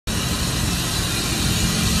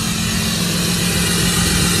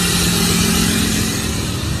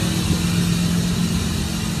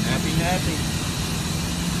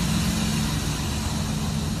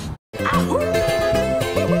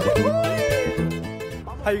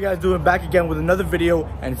How you guys doing? Back again with another video,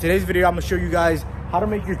 and in today's video I'm gonna show you guys how to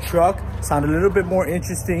make your truck sound a little bit more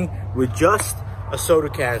interesting with just a soda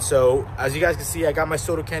can. So as you guys can see, I got my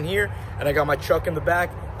soda can here and I got my truck in the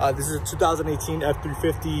back. This is a 2018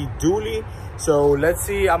 F350 dually. So let's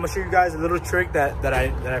see, I'm gonna show you guys a little trick that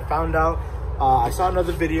I found out. I saw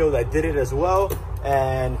another video that did it as well,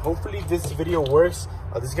 and hopefully this video works.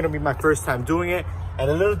 This is gonna be my first time doing it. And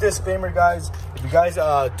a little disclaimer, guys, if you guys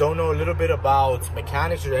don't know a little bit about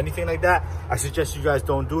mechanics or anything like that, I suggest you guys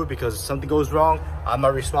don't do it, because if something goes wrong, I'm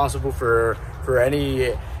not responsible for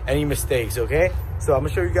any mistakes, okay? So I'm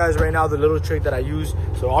gonna show you guys right now the little trick that I use.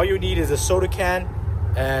 So all you need is a soda can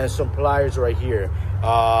and some pliers right here.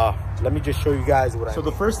 Let me just show you guys what I mean. So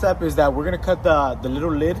the first step is that we're gonna cut the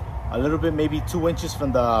little lid a little bit, maybe 2 inches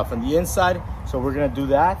from the inside. So we're gonna do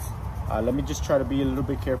that. Let me just try to be a little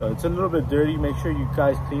bit careful. It's a little bit dirty. Make sure you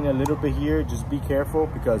guys clean a little bit here. Just be careful,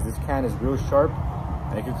 because this can is real sharp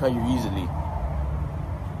and it can cut you easily.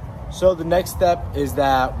 So the next step is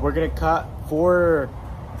that we're gonna cut four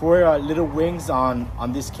little wings on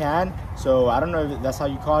this can. So I don't know if that's how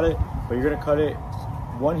you call it, but you're gonna cut it,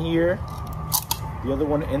 one here, the other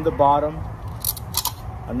one in the bottom,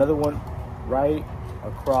 another one right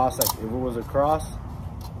across, like if it was across,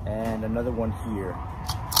 and another one here.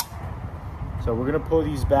 So we're gonna pull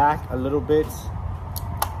these back a little bit,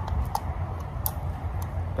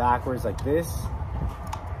 backwards like this.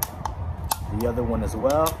 The other one as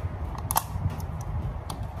well.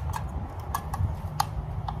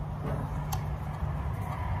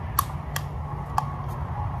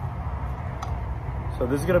 So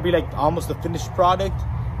this is gonna be like almost a finished product.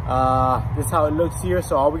 This is how it looks here.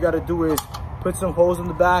 So all we gotta do is put some holes in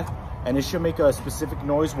the back, and it should make a specific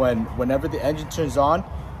noise whenever the engine turns on.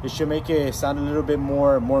 It should make it sound a little bit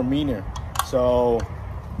more meaner. So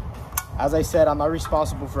as I said, I'm not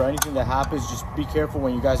responsible for anything that happens. Just be careful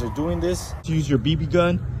when you guys are doing this. Use your BB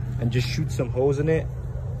gun and just shoot some holes in it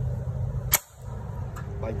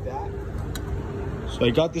like that. So I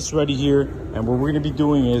got this ready here, and what we're gonna be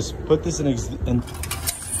doing is put this in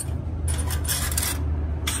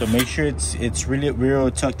so make sure it's really real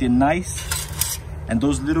tucked in nice, and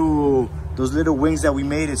those little wings that we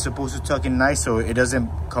made, it's supposed to tuck in nice so it doesn't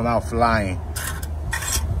come out flying.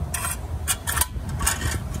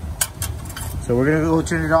 So we're gonna go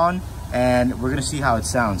turn it on and we're gonna see how it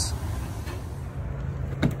sounds.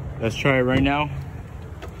 Let's try it right now.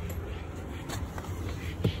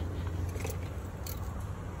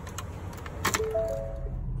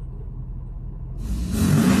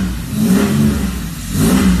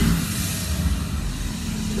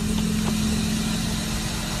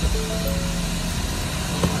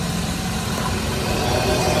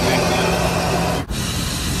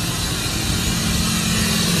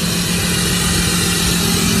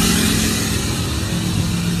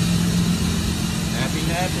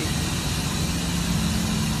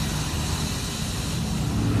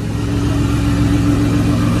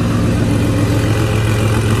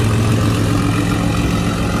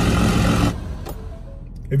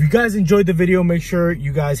 If you guys enjoyed the video, make sure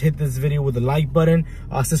you guys hit this video with the like button.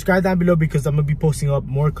 Subscribe down below, because I'm gonna be posting up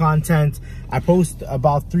more content. I post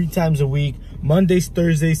about 3 times a week, Mondays,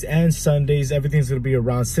 Thursdays, and Sundays. Everything's gonna be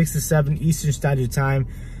around 6 to 7 Eastern Standard Time.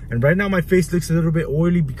 And right now my face looks a little bit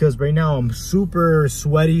oily, because right now I'm super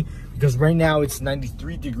sweaty, because right now it's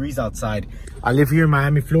 93 degrees outside. I live here in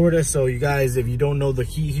Miami, Florida. So you guys, if you don't know the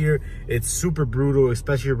heat here, it's super brutal,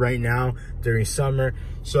 especially right now during summer.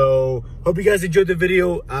 So hope you guys enjoyed the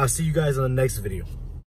video. I'll see you guys on the next video.